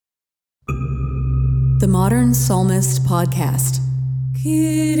The Modern Psalmist Podcast.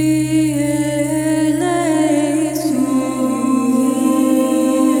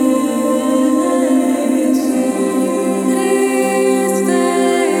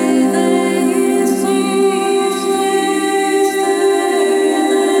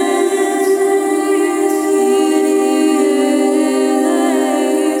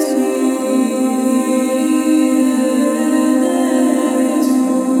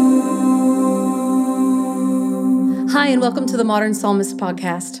 Hi, and welcome to the Modern Psalmist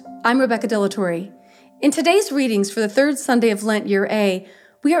Podcast. I'm Rebecca Delatorre. In today's readings for the third Sunday of Lent, Year A,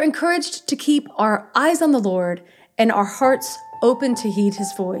 we are encouraged to keep our eyes on the Lord and our hearts open to heed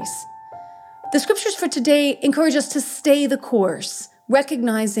His voice. The scriptures for today encourage us to stay the course,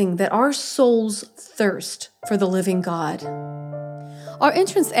 recognizing that our souls thirst for the living God. Our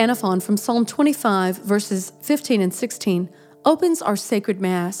entrance antiphon from Psalm 25, verses 15 and 16, opens our sacred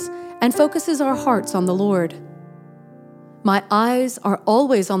Mass and focuses our hearts on the Lord. My eyes are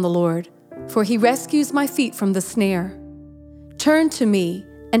always on the Lord, for He rescues my feet from the snare. Turn to me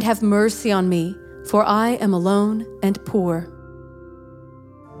and have mercy on me, for I am alone and poor.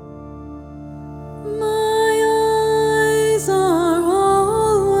 My eyes are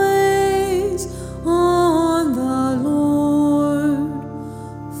always on the Lord,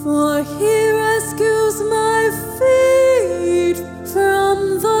 for He rescues my feet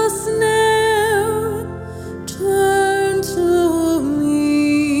from the snare. Turn to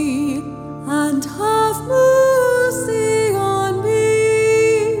me and have mercy on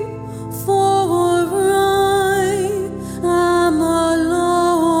me, for I am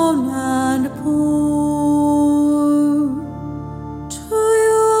alone and poor. To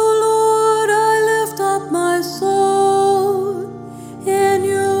you, Lord, I lift up my soul. In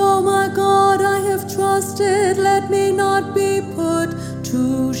you, O my God, I have trusted. Let me not be put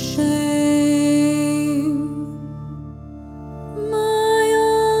to shame.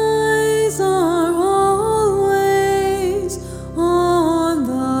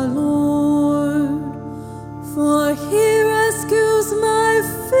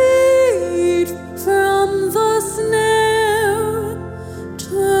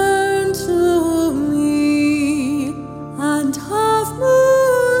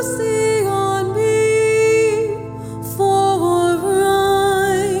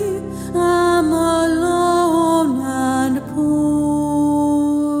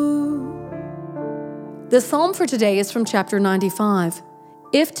 The psalm for today is from chapter 95.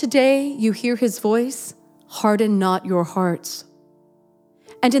 If today you hear His voice, harden not your hearts.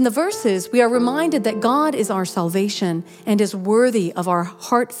 And in the verses, we are reminded that God is our salvation and is worthy of our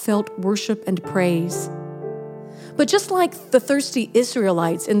heartfelt worship and praise. But just like the thirsty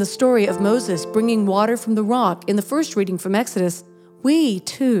Israelites in the story of Moses bringing water from the rock in the first reading from Exodus, we,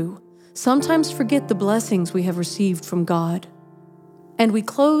 too, sometimes forget the blessings we have received from God. And we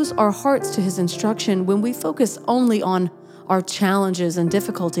close our hearts to His instruction when we focus only on our challenges and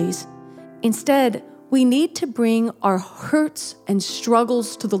difficulties. Instead, we need to bring our hurts and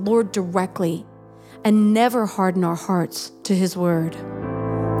struggles to the Lord directly and never harden our hearts to His word.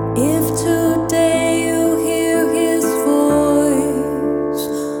 If today you hear His voice,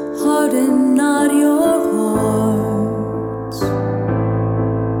 harden not your hearts.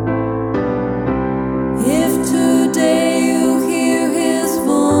 If today you hear His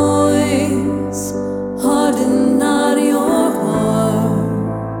voice, harden not your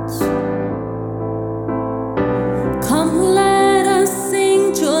hearts. Come, let us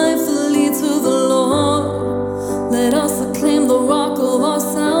sing joyfully to the Lord. Let us acclaim the rock of our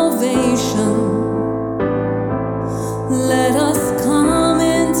salvation.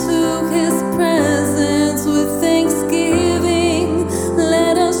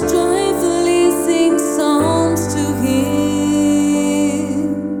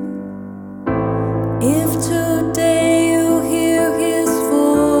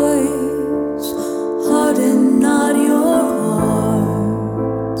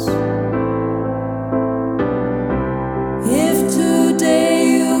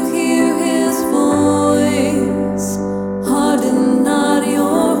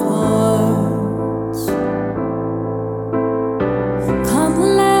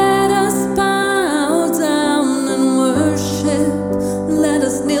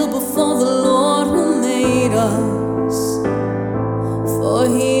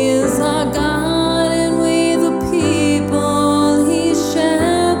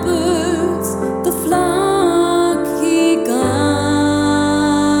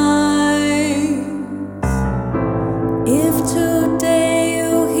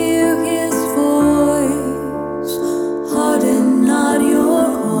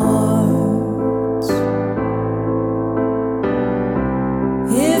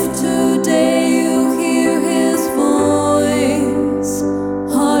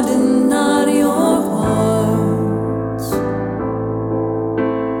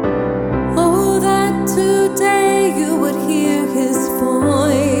 today you would hear his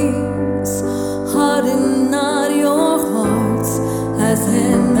voice. Harden not your hearts, as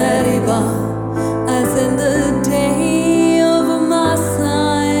in Meribah, as in the day of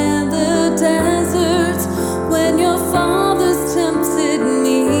Massah in the desert, when your fathers tempted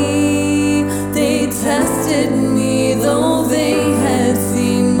me. They tested me, though they had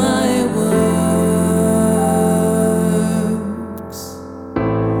seen my works.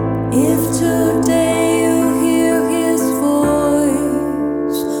 If today you hear his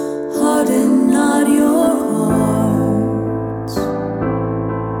voice, harden not your hearts.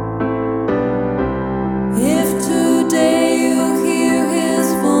 If today you hear his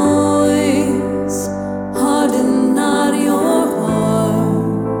voice, harden not your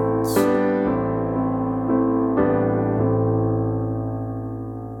hearts.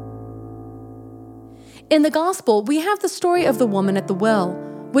 In the Gospel, we have the story of the woman at the well,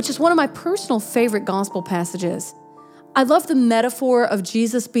 which is one of my personal favorite Gospel passages. I love the metaphor of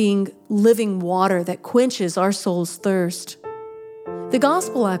Jesus being living water that quenches our soul's thirst. The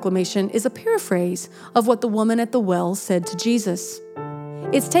Gospel acclamation is a paraphrase of what the woman at the well said to Jesus.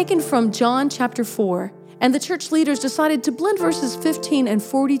 It's taken from John chapter 4, and the church leaders decided to blend verses 15 and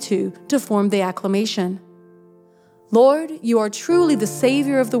 42 to form the acclamation. Lord, you are truly the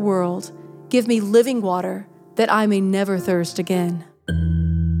Savior of the world. Give me living water, that I may never thirst again.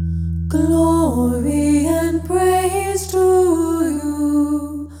 Glory and praise to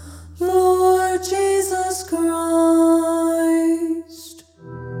you, Lord Jesus Christ.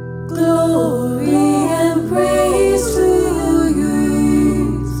 Glory and praise to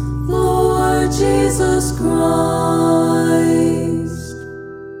you, Lord Jesus Christ.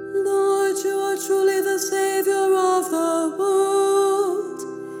 Lord, you are truly the Savior of the world.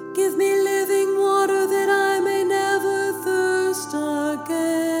 Give me living water that I may never thirst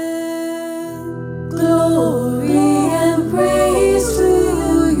again. Glory and praise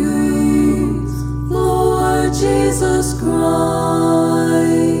to you, Lord Jesus Christ.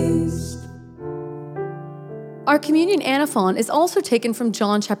 Our communion antiphon is also taken from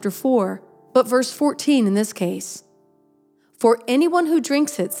John chapter 4, but verse 14 in this case. For anyone who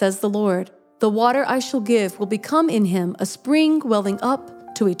drinks it, says the Lord, the water I shall give will become in him a spring welling up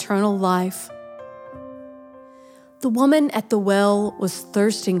to eternal life. The woman at the well was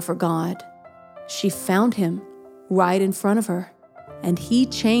thirsting for God. She found him right in front of her, and he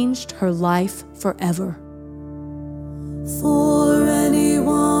changed her life forever. For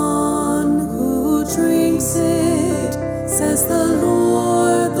anyone who drinks it, says the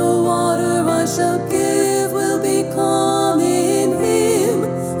Lord, the water I shall give will become in him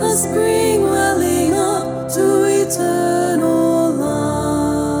a spring welling up to eternal life.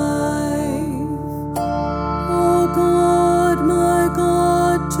 O God, my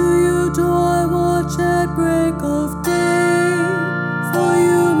God, to you do I watch at break of day. For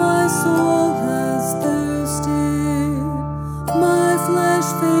you my soul has thirsted, my flesh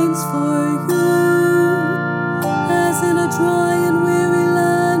faints for you, as in a dry and weary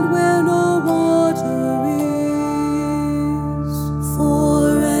land where no water is.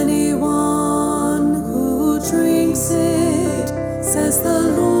 For anyone who drinks it, says the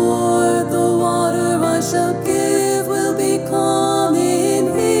Lord, the water I shall give will become in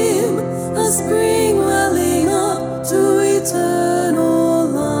him a spring welling up to eternal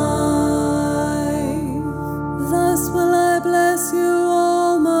life. Thus will I bless you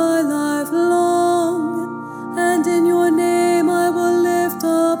all my life long, and in your name I will lift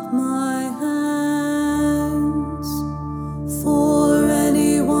up my hands. For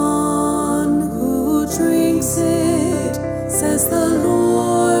anyone who drinks it, says the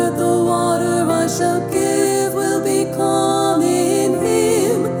Lord, the water I shall give will become in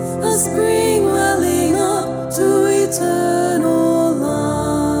him a spring welling up to eternal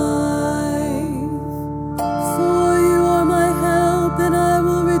life. For you are my help, and I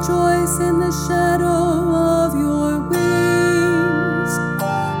will rejoice in the shadow of your wings.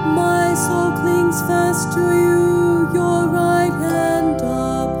 My soul clings fast to you, your right hand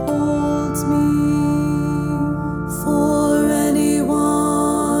upholds me. For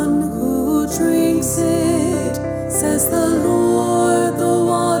anyone who drinks it, says the Lord, the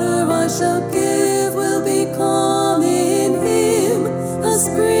water I shall give will become in him a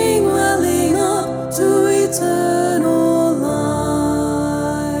spring welling up to eternal life.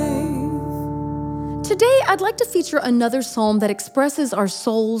 Today, I'd like to feature another psalm that expresses our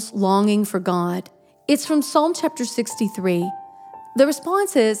soul's longing for God. It's from Psalm chapter 63. The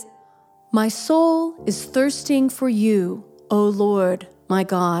response is, my soul is thirsting for you, O Lord, my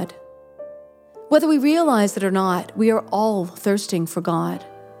God. Whether we realize it or not, we are all thirsting for God.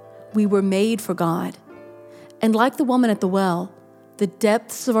 We were made for God. And like the woman at the well, the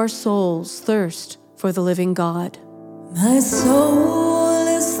depths of our souls thirst for the living God. My soul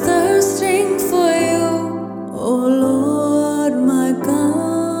is thirsting for you, O Lord my God.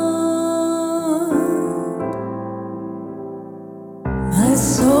 My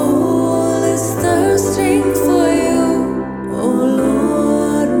soul is thirsting for you, O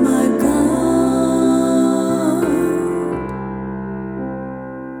Lord my God.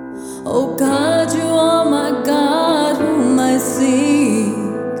 O God, you are my God whom I seek.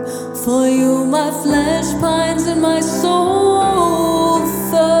 For you my flesh pines and my soul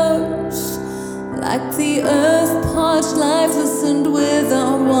thirsts, like the earth parched, lifeless and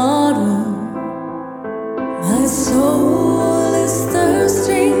without water. My soul is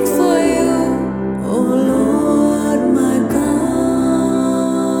thirsting for you, O Lord my God.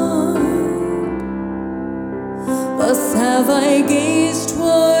 Thus have I gazed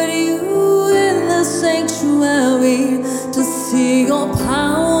toward you in the sanctuary to see your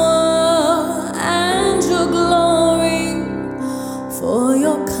power and your glory. For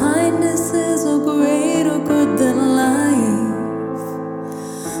your kindness is a greater good than life.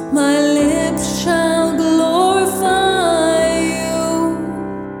 My lips shall glorify you.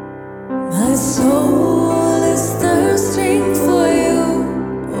 My soul is thirsting for you,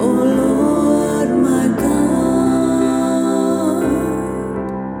 O Lord my God.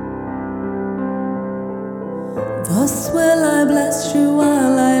 Thus will I bless you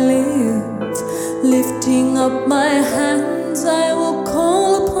while I live. Lifting up my hands, I will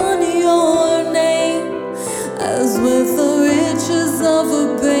call upon your name. As with the riches of a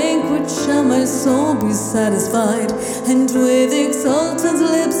banquet shall my soul be satisfied, and with exultant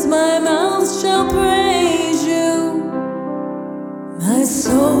lips my mouth shall praise you. My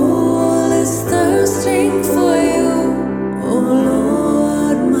soul is thirsting for you, O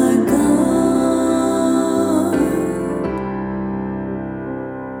Lord my God.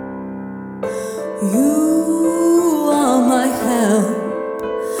 You are my help,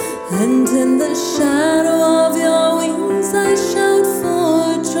 and in the shadow of your wings I shout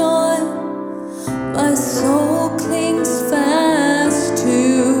for joy. My soul clings fast to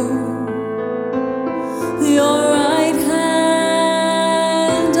you. Your right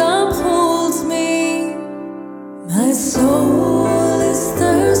hand upholds me. My soul is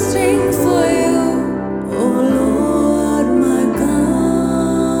thirsting for you, O Lord my God.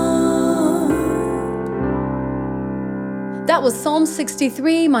 That was Psalm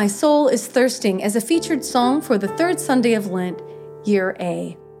 63, My Soul is Thirsting, as a featured song for the third Sunday of Lent, Year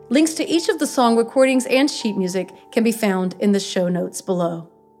A. Links to each of the song recordings and sheet music can be found in the show notes below.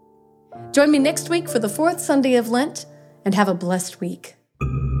 Join me next week for the fourth Sunday of Lent, and have a blessed week.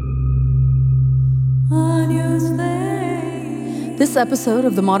 This episode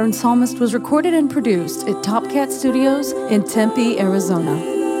of The Modern Psalmist was recorded and produced at Top Cat Studios in Tempe, Arizona.